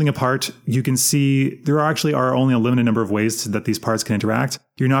take something apart, you can see there actually are only a limited number of ways that these parts can interact.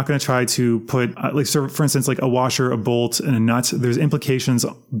 You're not going to try to put, for instance, like a washer, a bolt, and a nut. There's implications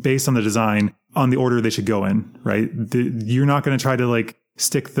based on the design on the order they should go in, right? You're not going to try to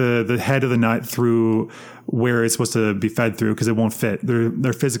stick the head of the nut through where it's supposed to be fed through because it won't fit. There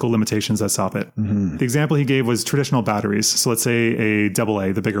are physical limitations that stop it. Mm-hmm. The example he gave was traditional batteries. So let's say a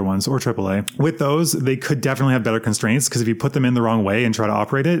AA, the bigger ones, or AAA. With those, they could definitely have better constraints because if you put them in the wrong way and try to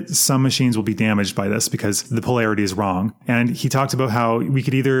operate it, some machines will be damaged by this because the polarity is wrong. And he talked about how we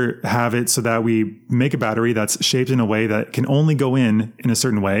could either have it so that we make a battery that's shaped in a way that can only go in a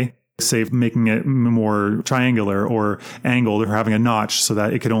certain way, say making it more triangular or angled or having a notch so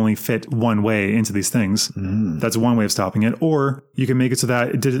that it could only fit one way into these things. Mm. That's one way of stopping it. Or you can make it so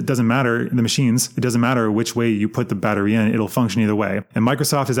that it doesn't matter in the machines. It doesn't matter which way you put the battery in. It'll function either way. And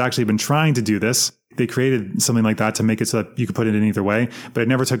Microsoft has actually been trying to do this. They created something like that to make it so that you could put it in either way, but it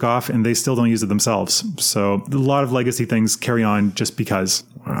never took off and they still don't use it themselves. So a lot of legacy things carry on just because.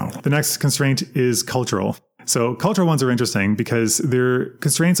 Wow. The next constraint is cultural. So cultural ones are interesting because they're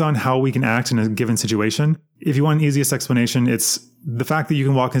constraints on how we can act in a given situation. If you want an easiest explanation, it's the fact that you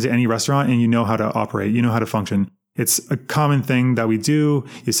can walk into any restaurant and you know how to operate, you know how to function. It's a common thing that we do.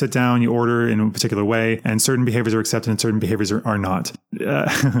 You sit down, you order in a particular way, and certain behaviors are accepted and certain behaviors are not.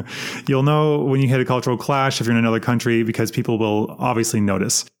 You'll know when you hit a cultural clash if you're in another country because people will obviously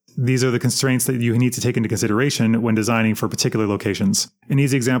notice. These are the constraints that you need to take into consideration when designing for particular locations. An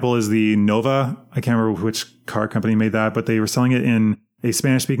easy example is the Nova. I can't remember which car company made that, but they were selling it in a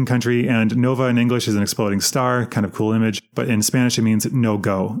Spanish-speaking country, and Nova in English is an exploding star, kind of cool image, but in Spanish it means no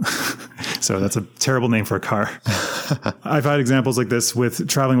go. So that's a terrible name for a car. I've had examples like this with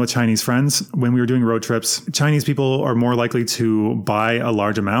traveling with Chinese friends. When we were doing road trips, Chinese people are more likely to buy a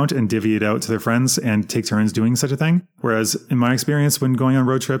large amount and divvy it out to their friends and take turns doing such a thing. Whereas in my experience, when going on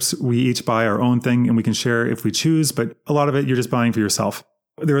road trips, we each buy our own thing and we can share if we choose, but a lot of it you're just buying for yourself.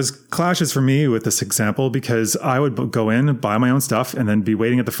 There was clashes for me with this example because I would go in, buy my own stuff, and then be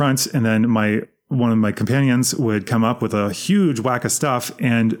waiting at the front. And then one of my companions would come up with a huge whack of stuff,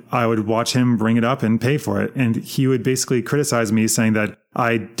 and I would watch him bring it up and pay for it. And he would basically criticize me, saying that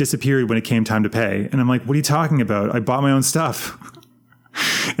I disappeared when it came time to pay. And I'm like, what are you talking about? I bought my own stuff.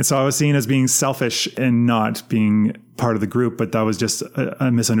 And so I was seen as being selfish and not being part of the group, but that was just a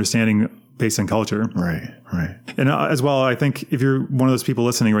misunderstanding based on culture. Right, right. And as well, I think if you're one of those people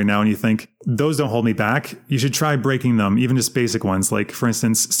listening right now and you think, those don't hold me back, you should try breaking them, even just basic ones. Like, for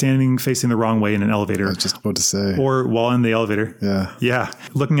instance, standing facing the wrong way in an elevator. I was just about to say. Or while in the elevator. Yeah. Yeah.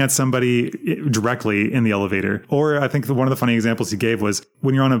 Looking at somebody directly in the elevator. Or I think one of the funny examples he gave was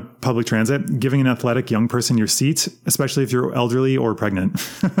when you're on a public transit, giving an athletic young person your seat, especially if you're elderly or pregnant.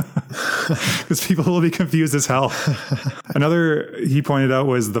 Because people will be confused as hell. Another he pointed out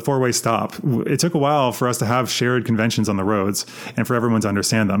was the four-way stop. It took a while for us to have shared conventions on the roads and for everyone to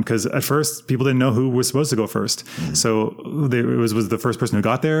understand them, because at first people didn't know who was supposed to go first. So it was the first person who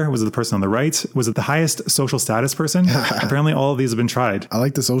got there? Was it the person on the right? Was it the highest social status person? Apparently all of these have been tried. I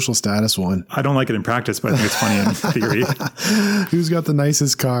like the social status one. I don't like it in practice, but I think it's funny in theory. Who's got the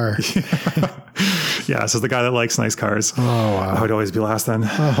nicest car? Yeah, so the guy that likes nice cars. Oh, wow. I would always be last then.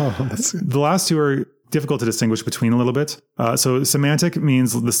 Oh, that's good. The last two are difficult to distinguish between a little bit. So semantic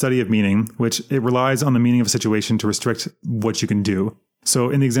means the study of meaning, which it relies on the meaning of a situation to restrict what you can do.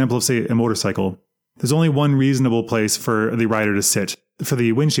 So in the example of, say, a motorcycle, there's only one reasonable place for the rider to sit. For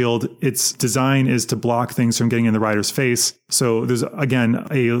the windshield, its design is to block things from getting in the rider's face. So there's, again,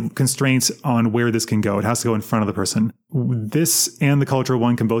 a constraint on where this can go. It has to go in front of the person. This and the cultural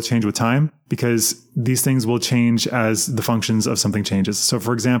one can both change with time because these things will change as the functions of something changes. So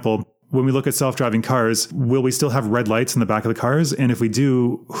for example, when we look at self-driving cars, will we still have red lights in the back of the cars? And if we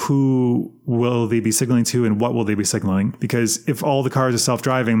do, who will they be signaling to and what will they be signaling? Because if all the cars are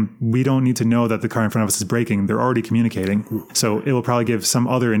self-driving, we don't need to know that the car in front of us is braking. They're already communicating. So it will probably give some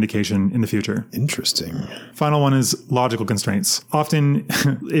other indication in the future. Interesting. Final one is logical constraints. Often,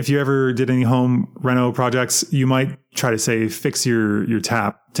 if you ever did any home reno projects, you might try to say, fix your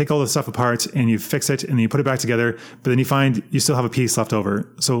tap. Take all the stuff apart and you fix it and you put it back together, but then you find you still have a piece left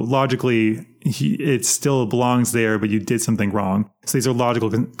over. So logically, it still belongs there, but you did something wrong. So these are logical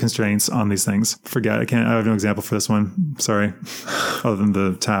constraints on these things. I have no example for this one. Sorry. Other than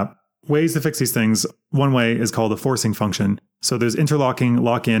the tap. Ways to fix these things. One way is called a forcing function. So there's interlocking,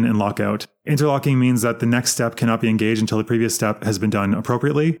 lock in, and lock out. Interlocking means that the next step cannot be engaged until the previous step has been done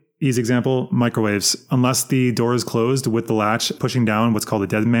appropriately. Easy example, microwaves. Unless the door is closed with the latch pushing down what's called a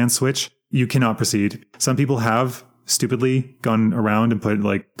dead man switch, you cannot proceed. Some people have stupidly gone around and put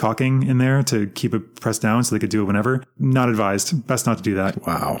like caulking in there to keep it pressed down so they could do it whenever. Not advised. Best not to do that.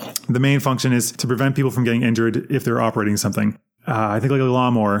 Wow. The main function is to prevent people from getting injured if they're operating something. I think like a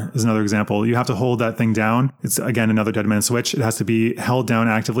lawnmower is another example. You have to hold that thing down. It's, again, another dead man switch. It has to be held down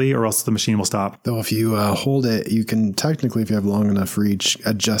actively or else the machine will stop. Though if you hold it, you can technically, if you have long enough reach,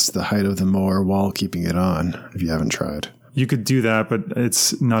 adjust the height of the mower while keeping it on, if you haven't tried. You could do that, but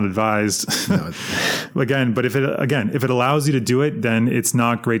it's not advised. No. But if it allows you to do it, then it's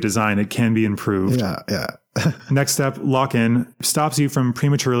not great design. It can be improved. Yeah. Next step, lock in, stops you from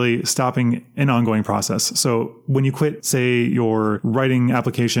prematurely stopping an ongoing process. So when you quit, say, your writing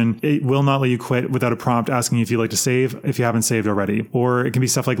application, it will not let you quit without a prompt asking you if you'd like to save if you haven't saved already. Or it can be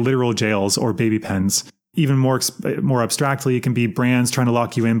stuff like literal jails or baby pens. Even more abstractly, it can be brands trying to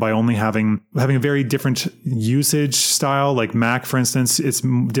lock you in by only having a very different usage style. Like Mac, for instance, it's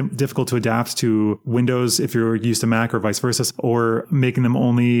difficult to adapt to Windows if you're used to Mac or vice versa, or making them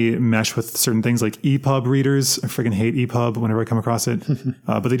only mesh with certain things like EPUB readers. I freaking hate EPUB whenever I come across it.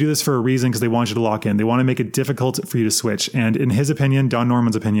 But they do this for a reason because they want you to lock in. They want to make it difficult for you to switch. And in his opinion, Don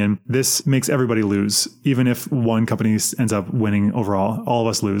Norman's opinion, this makes everybody lose. Even if one company ends up winning overall, all of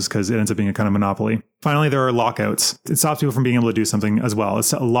us lose because it ends up being a kind of monopoly. Finally, there are lockouts. It stops people from being able to do something as well.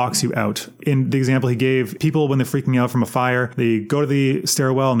 It locks you out. In the example he gave, people, when they're freaking out from a fire, they go to the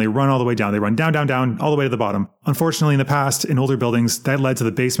stairwell and they run all the way down. They run down, all the way to the bottom. Unfortunately, in the past, in older buildings, that led to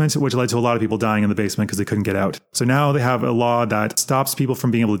the basement, which led to a lot of people dying in the basement because they couldn't get out. So now they have a law that stops people from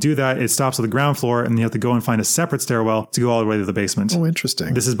being able to do that. It stops at the ground floor, and you have to go and find a separate stairwell to go all the way to the basement. Oh,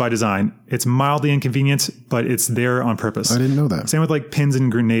 interesting. This is by design. It's mildly inconvenient, but it's there on purpose. I didn't know that. Same with like pins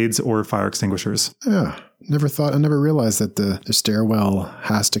and grenades or fire extinguishers. Yeah. I never realized that the stairwell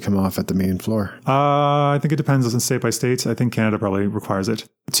has to come off at the main floor. I think it depends on state by state. I think Canada probably requires it.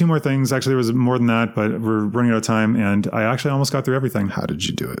 Two more things. Actually, there was more than that, but we're running out of time, and I actually almost got through everything. How did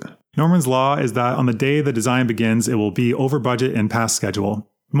you do it? Norman's law is that on the day the design begins, it will be over budget and past schedule.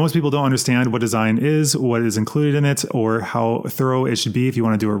 Most people don't understand what design is, what is included in it, or how thorough it should be if you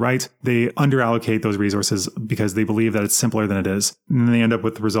want to do it right. They underallocate those resources because they believe that it's simpler than it is. And then they end up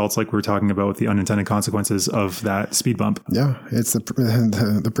with results like we were talking about with the unintended consequences of that speed bump. Yeah, it's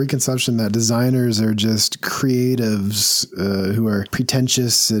the preconception that designers are just creatives who are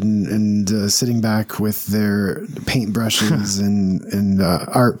pretentious and sitting back with their paintbrushes and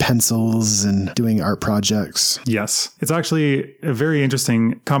art pencils and doing art projects. Yes. It's actually a very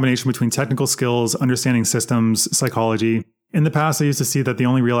interesting combination between technical skills, understanding systems, psychology. In the past, I used to see that the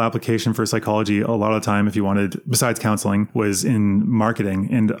only real application for psychology a lot of the time, if you wanted, besides counseling, was in marketing.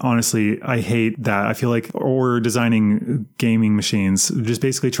 And honestly, I hate that. I feel like we're designing gaming machines, just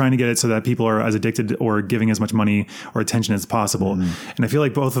basically trying to get it so that people are as addicted or giving as much money or attention as possible. And I feel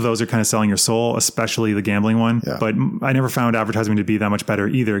like both of those are kind of selling your soul, especially the gambling one. Yeah. But I never found advertising to be that much better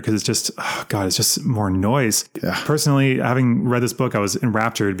either because it's just, it's just more noise. Yeah. Personally, having read this book, I was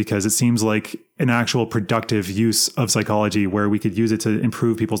enraptured because it seems like an actual productive use of psychology where we could use it to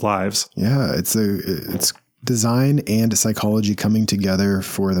improve people's lives. Yeah, it's design and psychology coming together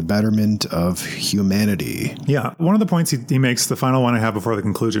for the betterment of humanity. Yeah. One of the points he makes, the final one I have before the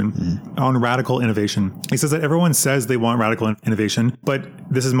conclusion, on radical innovation. He says that everyone says they want radical innovation, but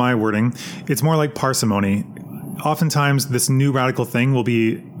this is my wording. It's more like parsimony. oftentimes this new radical thing will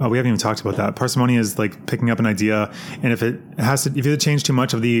be, we haven't even talked about that. Parsimony is like picking up an idea, and if you had to change too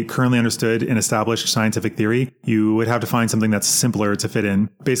much of the currently understood and established scientific theory, you would have to find something that's simpler to fit in.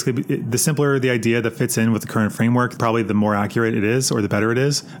 Basically, the simpler the idea that fits in with the current framework, probably the more accurate it is, or the better it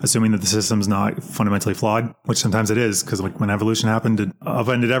is, assuming that the system's not fundamentally flawed, which sometimes it is, because like when evolution happened, it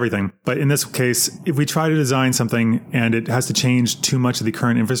upended everything. But in this case, if we try to design something and it has to change too much of the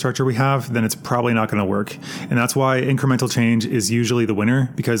current infrastructure we have, then it's probably not going to work. And that's why incremental change is usually the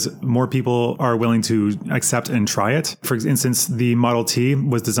winner, because more people are willing to accept and try it. For instance, the Model T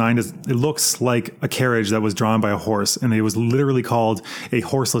was designed as, it looks like a carriage that was drawn by a horse, and it was literally called a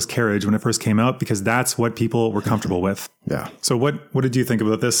horseless carriage when it first came out, because that's what people were comfortable with. Yeah. So what did you think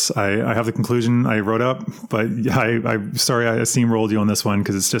about this? I have the conclusion I wrote up, but I'm sorry I steamrolled you on this one,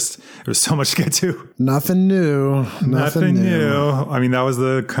 because it's just, there's so much to get to. Nothing new. Nothing new. I mean, that was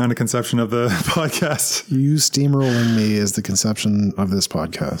the kind of conception of the podcast. You steamrolling me is the conception of this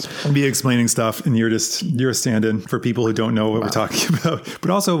podcast. I'll be explaining stuff, and you're a stand-in for people who don't know what we're talking about,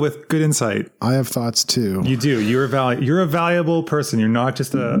 but also with good insight. I have thoughts too. You do. You're a valuable person. You're not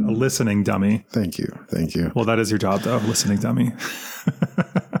just a listening dummy. Thank you. Well, that is your job, though, listening dummy.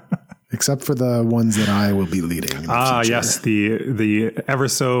 Except for the ones that I will be leading. Yes, the ever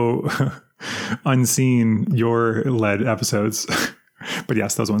so unseen your led episodes. But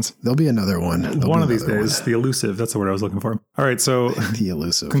yes, those ones. There'll be another one. One of these days. The elusive. That's the word I was looking for. All right. So the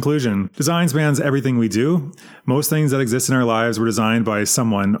elusive. Conclusion. Design spans everything we do. Most things that exist in our lives were designed by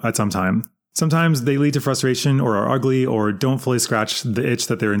someone at some time. Sometimes they lead to frustration or are ugly or don't fully scratch the itch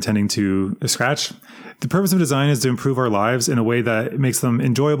that they're intending to scratch. The purpose of design is to improve our lives in a way that makes them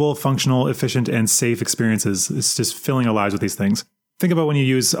enjoyable, functional, efficient, and safe experiences. It's just filling our lives with these things. Think about when you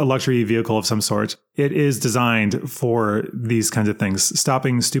use a luxury vehicle of some sort. It is designed for these kinds of things,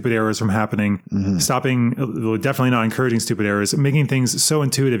 stopping stupid errors from happening, definitely not encouraging stupid errors, making things so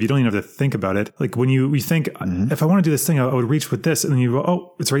intuitive you don't even have to think about it. Like when you think, if I want to do this thing, I would reach with this, and then you go,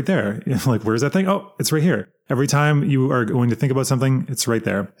 oh, it's right there. Like, where's that thing? Oh, it's right here. Every time you are going to think about something, it's right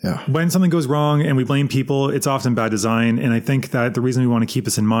there. Yeah. When something goes wrong and we blame people, it's often bad design. And I think that the reason we want to keep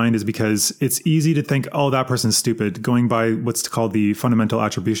this in mind is because it's easy to think, oh, that person's stupid, going by what's called the fundamental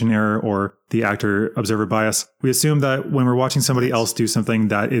attribution error or the actor observer bias. We assume that when we're watching somebody else do something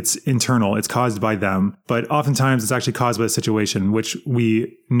that it's internal, it's caused by them. But oftentimes it's actually caused by the situation, which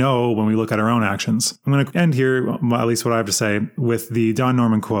we know when we look at our own actions. I'm going to end here, at least what I have to say, with the Don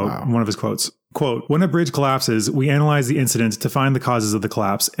Norman quote, one of his quotes. Quote, when a bridge collapses, we analyze the incident to find the causes of the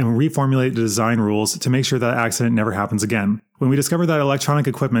collapse and reformulate the design rules to make sure that accident never happens again. When we discover that electronic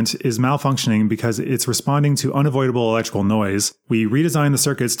equipment is malfunctioning because it's responding to unavoidable electrical noise, we redesign the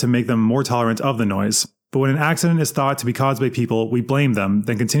circuits to make them more tolerant of the noise. But when an accident is thought to be caused by people, we blame them,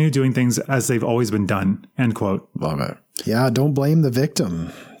 then continue doing things as they've always been done. End quote. Love it. Yeah, don't blame the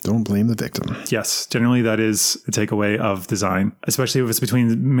victim. Don't blame the victim. Yes, generally that is a takeaway of design, especially if it's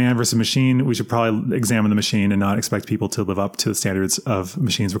between man versus machine. We should probably examine the machine and not expect people to live up to the standards of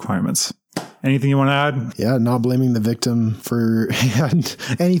machine's requirements. Anything you want to add? Yeah, not blaming the victim for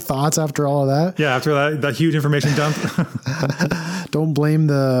any thoughts after all of that. Yeah, after that huge information dump. Don't blame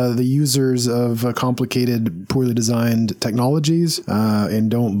the users of complicated, poorly designed technologies, and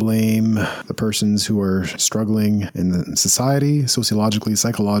don't blame the persons who are struggling in the society, sociologically,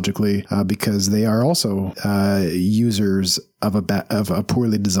 psychologically, because they are also users of a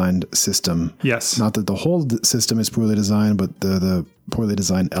poorly designed system. Yes. Not that the whole system is poorly designed, but the poorly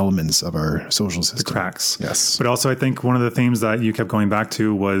designed elements of our social system. The cracks. Yes. But also I think one of the themes that you kept going back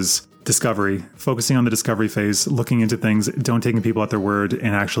to was discovery, focusing on the discovery phase, looking into things, don't taking people at their word,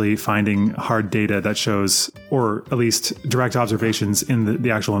 and actually finding hard data that shows, or at least direct observations in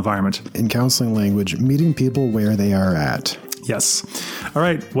the actual environment. In counseling language, meeting people where they are at. Yes. All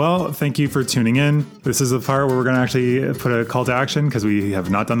right. Well, thank you for tuning in. This is the part where we're going to actually put a call to action because we have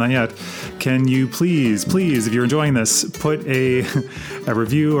not done that yet. Can you please, if you're enjoying this, put a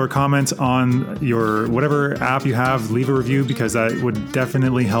review or comment on your whatever app you have, leave a review because that would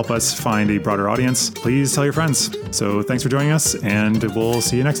definitely help us find a broader audience. Please tell your friends. So thanks for joining us and we'll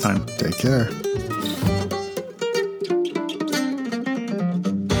see you next time. Take care.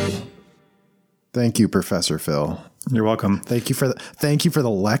 Thank you, Professor Phil. You're welcome. Thank you for the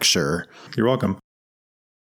lecture. You're welcome.